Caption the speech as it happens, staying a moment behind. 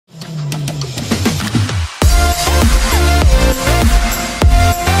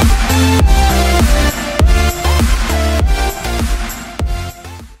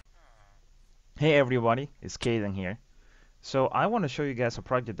Hey everybody, it's Caden here. So I want to show you guys a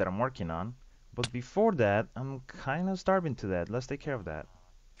project that I'm working on, but before that, I'm kind of starving to that. Let's take care of that.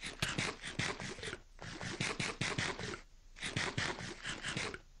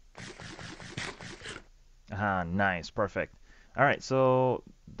 Ah, nice, perfect. All right, so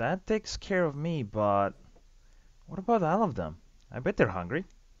that takes care of me, but what about all of them? I bet they're hungry.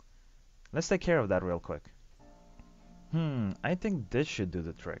 Let's take care of that real quick. I think this should do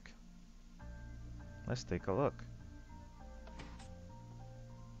the trick. Let's take a look.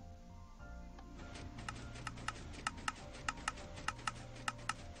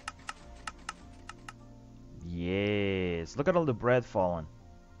 Yes, look at all the bread falling.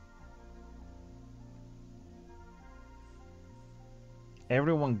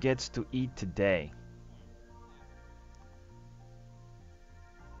 Everyone gets to eat today.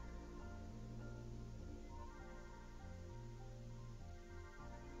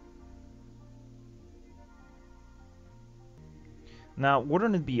 Now,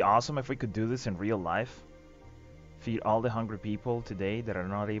 wouldn't it be awesome if we could do this in real life? Feed all the hungry people today that are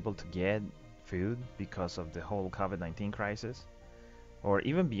not able to get food because of the whole COVID-19 crisis, or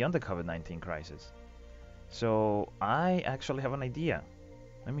even beyond the COVID-19 crisis. So, I actually have an idea.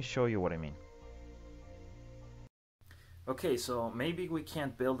 Let me show you what I mean. Okay, so maybe we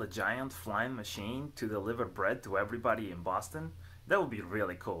can't build a giant flying machine to deliver bread to everybody in Boston. That would be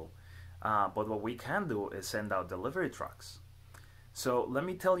really cool. But what we can do is send out delivery trucks. So let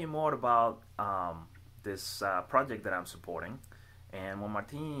me tell you more about this project that I'm supporting and what my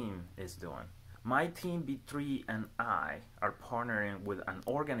team is doing. My team B3 and I are partnering with an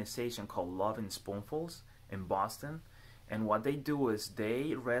organization called Lovin Spoonfuls in Boston, and what they do is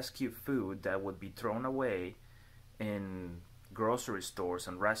they rescue food that would be thrown away in grocery stores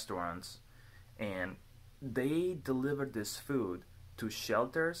and restaurants, and they deliver this food to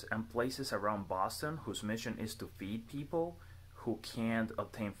shelters and places around Boston whose mission is to feed people who can't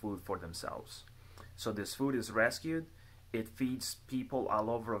obtain food for themselves. So this food is rescued. It feeds people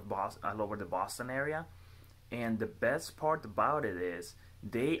all over the Boston area. And the best part about it is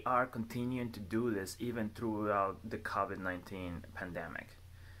they are continuing to do this even throughout the COVID-19 pandemic.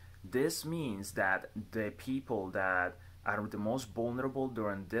 This means that the people that are the most vulnerable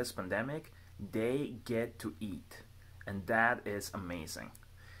during this pandemic, they get to eat. And that is amazing.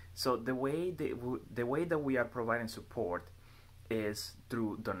 So the way that we are providing support is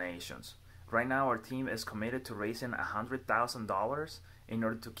through donations. Right now, our team is committed to raising $100,000 in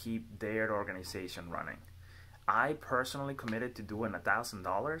order to keep their organization running. I personally committed to doing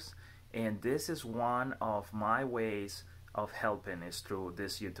 $1,000, and this is one of my ways of helping is through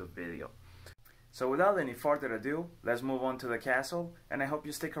this YouTube video. So without any further ado, let's move on to the castle, and I hope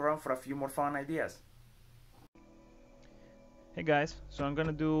you stick around for a few more fun ideas. Hey guys, so I'm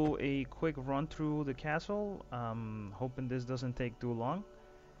gonna do a quick run through the castle. Hoping this doesn't take too long,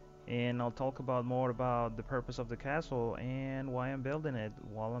 and I'll talk about more about the purpose of the castle and why I'm building it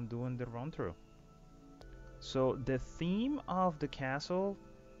while I'm doing the run through. So the theme of the castle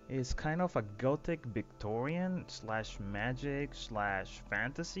is kind of a gothic Victorian slash magic slash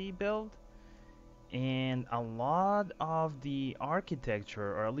fantasy build, and a lot of the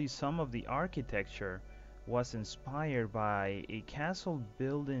architecture, or at least some of the architecture, was inspired by a castle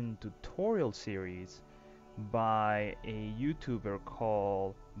building tutorial series by a YouTuber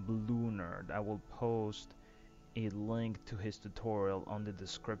called BlueNerd. I will post a link to his tutorial on the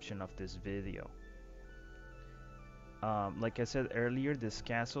description of this video. Like I said earlier, this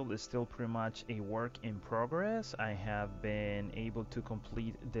castle is still pretty much a work in progress. I have been able to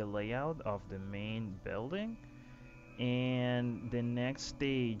complete the layout of the main building, and the next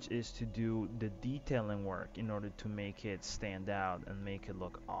stage is to do the detailing work in order to make it stand out and make it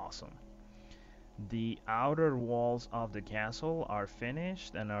look awesome. The outer walls of the castle are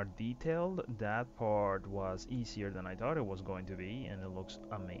finished and are detailed. That part was easier than I thought it was going to be, and it looks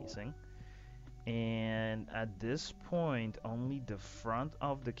amazing. And at this point, only the front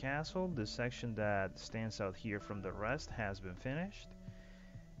of the castle, the section that stands out here from the rest, has been finished.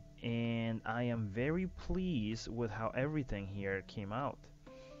 And I am very pleased with how everything here came out.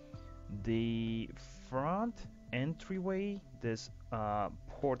 The front entryway, this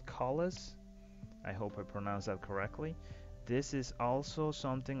portcullis, I hope I pronounced that correctly. This is also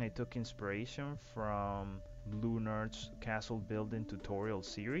something I took inspiration from BlueNerd's castle building tutorial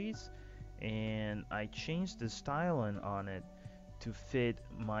series, and I changed the styling on it to fit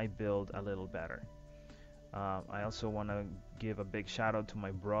my build a little better. I also want to give a big shout out to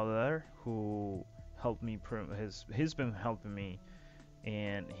my brother who helped me. He's been helping me,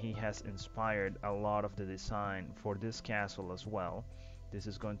 and he has inspired a lot of the design for this castle as well. This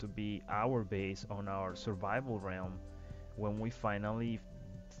is going to be our base on our survival realm when we finally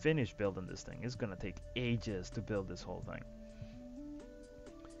finish building this thing. It's gonna take ages to build this whole thing.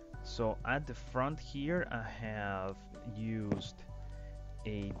 So at the front here, I have used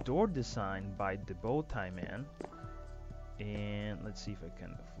a door design by the Bowtie Man. And let's see if I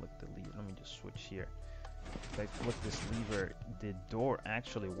can flick the lever. Let me just switch here. If I flick this lever, the door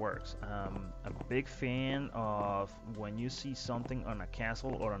actually works. I'm a big fan of when you see something on a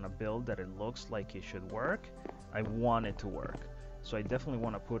castle or on a build that it looks like it should work, I want it to work. So I definitely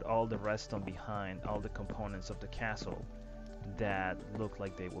want to put all the redstone behind all the components of the castle that look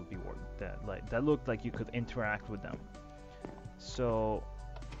like they will be that look like you could interact with them. So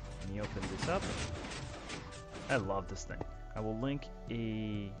let me open this up. I love this thing. I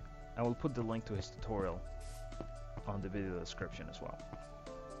will put the link to his tutorial on the video description as well.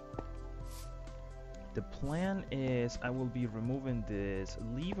 The plan is I will be removing this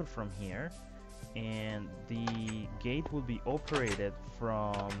lever from here, and the gate will be operated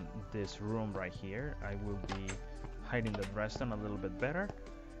from this room right here. I will be hiding the redstone a little bit better,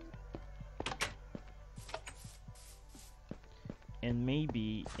 and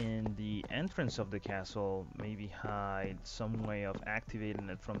maybe in the entrance of the castle, maybe hide some way of activating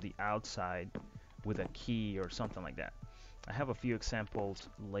it from the outside with a key or something like that. I have a few examples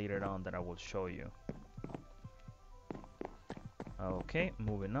later on that I will show you. Okay,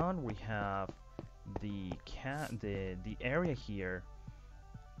 moving on, we have the area here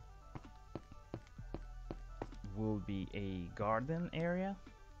will be a garden area.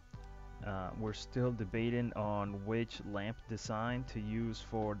 We're still debating on which lamp design to use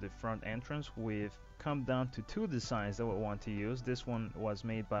for the front entrance. We've come down to two designs that we want to use. This one was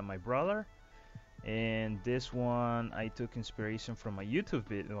made by my brother, and this one I took inspiration from a YouTube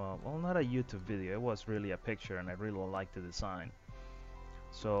video. Well, not a YouTube video, it was really a picture, and I really liked the design.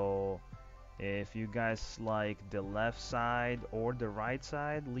 So if you guys like the left side or the right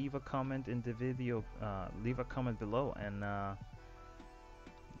side, leave a comment in the video, leave a comment below, and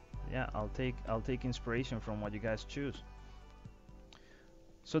yeah, I'll take inspiration from what you guys choose.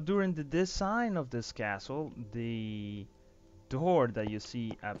 So during the design of this castle, the door that you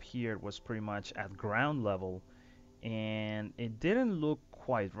see up here was pretty much at ground level, and it didn't look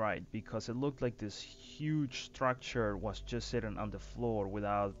quite right because it looked like this huge structure was just sitting on the floor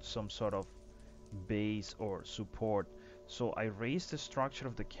without some sort of base or support. So I raised the structure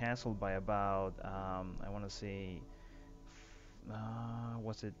of the castle by about I want to say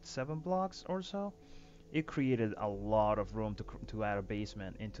was it 7 blocks or so. It created a lot of room to add a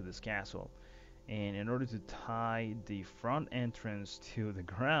basement into this castle, and in order to tie the front entrance to the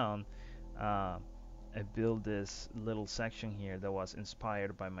ground, I built this little section here that was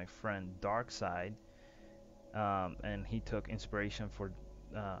inspired by my friend Darkside, and he took inspiration for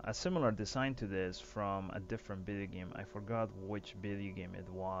a similar design to this from a different video game. I forgot which video game it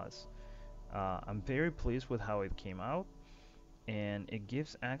was. I'm very pleased with how it came out, and it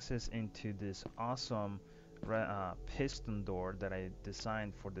gives access into this awesome piston door that I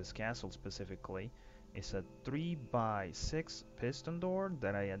designed for this castle specifically. It's a 3x6 piston door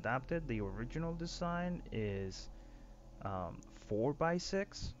that I adapted. The original design is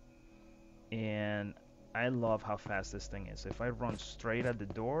 4x6, and I love how fast this thing is. If I run straight at the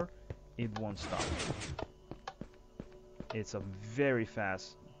door, it won't stop. It's a very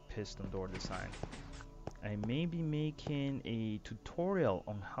fast piston door design. I may be making a tutorial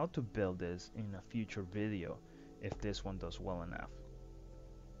on how to build this in a future video if this one does well enough.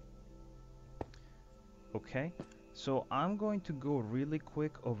 Okay, so I'm going to go really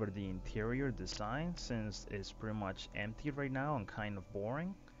quick over the interior design since it's pretty much empty right now and kind of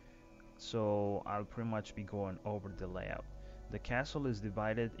boring. So I'll pretty much be going over the layout. The castle is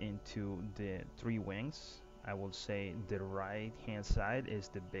divided into the 3 wings. I will say the right hand side is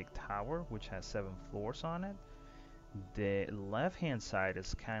the big tower, which has 7 floors on it. The left hand side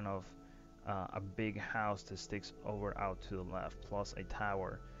is kind of a big house that sticks over out to the left, plus a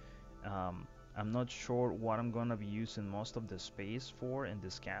tower. I'm not sure what I'm gonna be using most of the space for in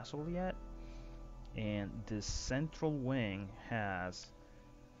this castle yet. And this central wing has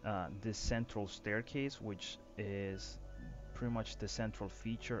this central staircase, which is pretty much the central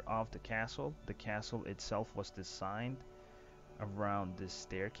feature of the castle. The castle itself was designed around this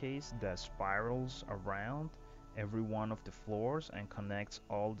staircase that spirals around every one of the floors and connects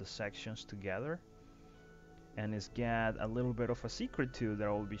all the sections together, and it's got a little bit of a secret too that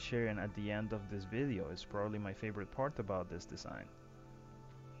I will be sharing at the end of this video. It's probably my favorite part about this design.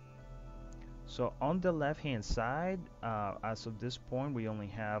 So on the left hand side, as of this point, we only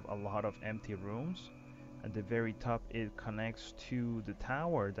have a lot of empty rooms. At the very top, it connects to the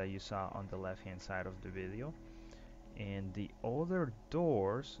tower that you saw on the left hand side of the video, and the other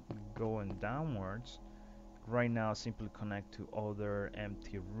doors going downwards right now simply connect to other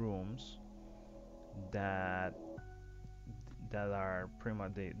empty rooms that are pretty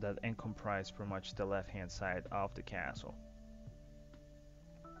much that encompass pretty much the left hand side of the castle.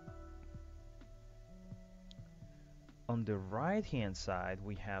 On the right hand side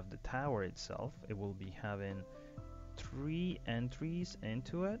we have the tower itself. It will be having 3 entries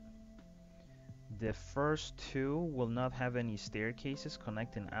into it. The first 2 will not have any staircases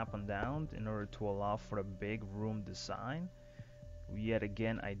connecting up and down in order to allow for a big room design. Yet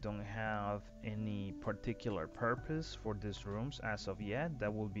again, I don't have any particular purpose for these rooms as of yet.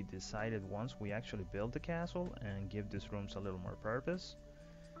 That will be decided once we actually build the castle and give these rooms a little more purpose.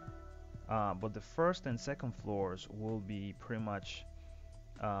 But the first and second floors will be pretty much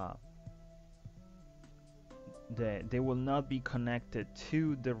they will not be connected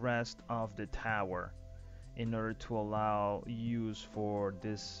to the rest of the tower in order to allow use for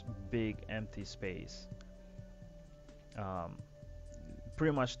this big empty space.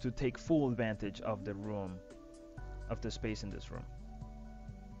 Pretty much to take full advantage of the room, of the space in this room.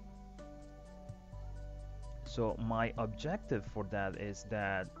 So my objective for that is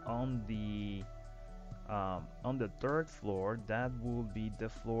that on the 3rd floor, that will be the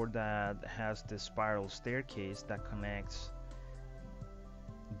floor that has the spiral staircase that connects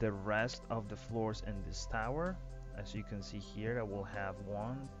the rest of the floors in this tower. As you can see here, I will have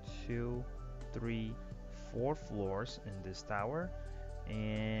 1, 2, 3, 4 floors in this tower,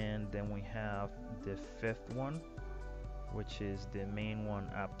 and then we have the 5th one, which is the main one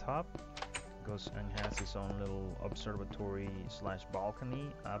up top. Goes and has its own little observatory slash balcony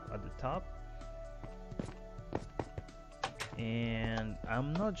up at the top. And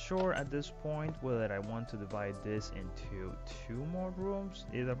I'm not sure at this point whether I want to divide this into 2 more rooms.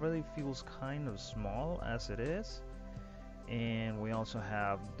 It already feels kind of small as it is. And we also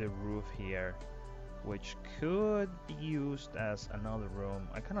have the roof here, which could be used as another room.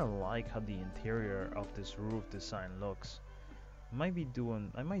 I kind of like how the interior of this roof design looks. I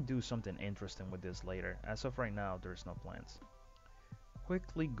might do something interesting with this later. As of right now, there's no plans.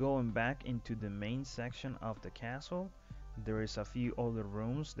 Quickly going back into the main section of the castle, there is a few other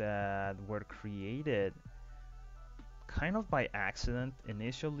rooms that were created kind of by accident.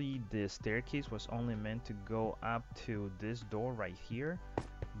 Initially, the staircase was only meant to go up to this door right here,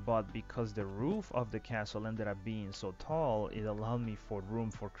 but because the roof of the castle ended up being so tall, it allowed me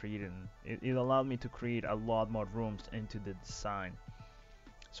it allowed me to create a lot more rooms into the design.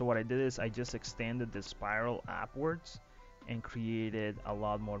 So what I did is I just extended the spiral upwards and created a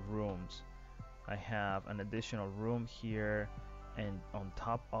lot more rooms. I have an additional room here and on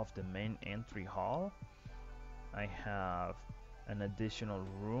top of the main entry hall. I have an additional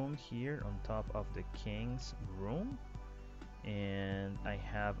room here on top of the king's room, and I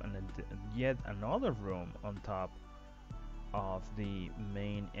have yet another room on top of the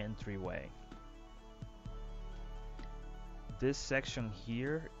main entryway. This section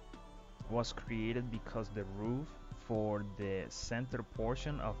here was created because the roof for the center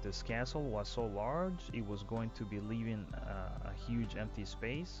portion of this castle was so large, it was going to be leaving a huge empty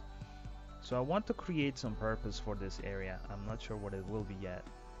space. So I want to create some purpose for this area. I'm not sure what it will be yet.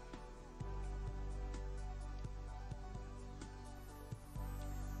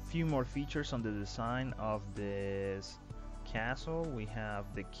 Few more features on the design of this castle. We have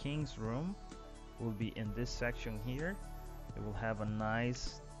the king's room will be in this section here. It will have a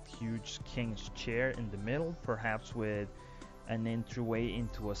nice huge king's chair in the middle, perhaps with an entryway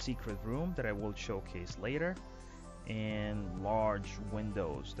into a secret room that I will showcase later, and large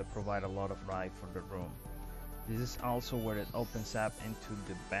windows that provide a lot of light for the room. This is also where it opens up into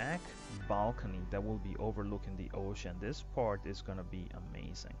the back balcony that will be overlooking the ocean. This part is gonna be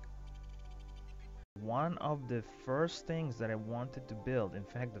amazing. One of the first things that I wanted to build, in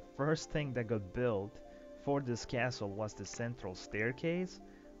fact the first thing that got built for this castle, was the central staircase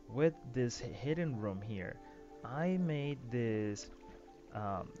with this hidden room here. I made this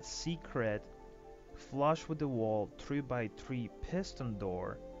secret flush with the wall 3x3 piston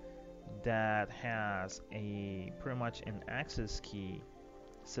door that has pretty much an access key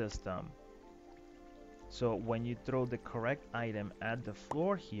system. So when you throw the correct item at the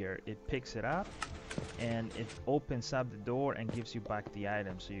floor here, it picks it up and it opens up the door and gives you back the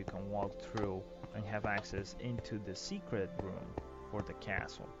item, so you can walk through and have access into the secret room for the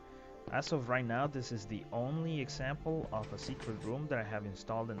castle. As of right now, this is the only example of a secret room that I have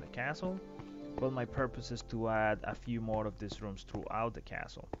installed in the castle, but my purpose is to add a few more of these rooms throughout the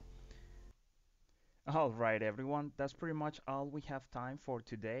castle. Alright, everyone, that's pretty much all we have time for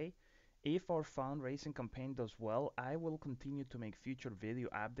today. If our fundraising campaign does well, I will continue to make future video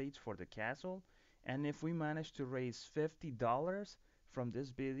updates for the castle. And if we manage to raise $50 from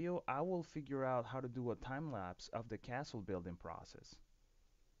this video, I will figure out how to do a time lapse of the castle building process.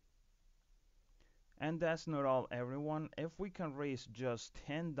 And that's not all, everyone. If we can raise just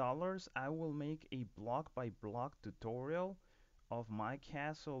 $10, I will make a block by block tutorial of my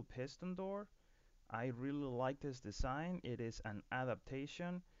castle piston door. I really like this design. It is an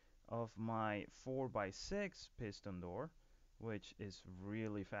adaptation of my 4x6 piston door, which is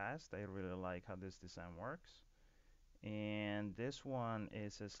really fast. I really like how this design works. And this one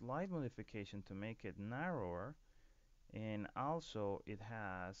is a slight modification to make it narrower, and also it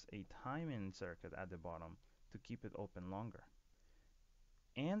has a timing circuit at the bottom to keep it open longer.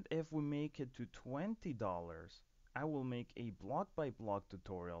 And if we make it to $20, I will make a block by block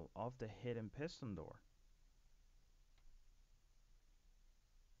tutorial of the hidden piston door.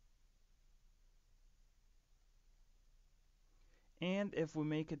 And if we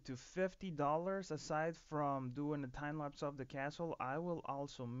make it to $50, aside from doing a time lapse of the castle, I will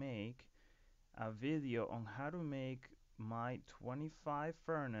also make a video on how to make my 25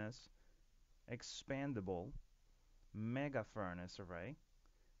 furnace expandable mega furnace array.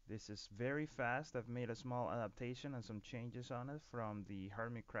 This is very fast. I've made a small adaptation and some changes on it from the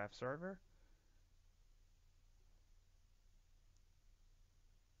Hermitcraft server.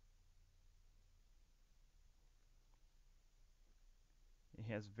 It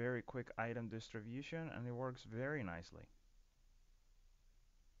has very quick item distribution and it works very nicely.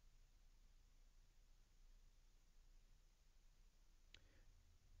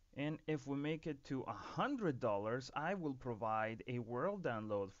 And if we make it to $100, I will provide a world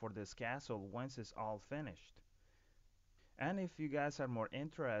download for this castle once it's all finished. And if you guys are more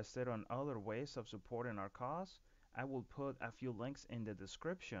interested on other ways of supporting our cause, I will put a few links in the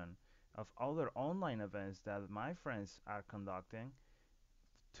description of other online events that my friends are conducting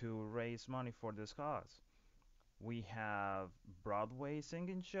to raise money for this cause. We have Broadway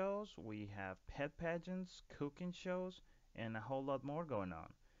singing shows, we have pet pageants, cooking shows, and a whole lot more going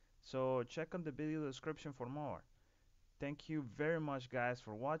on. So check on the video description for more. Thank you very much guys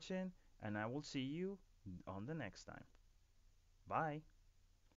for watching, and I will see you on the next time. Bye.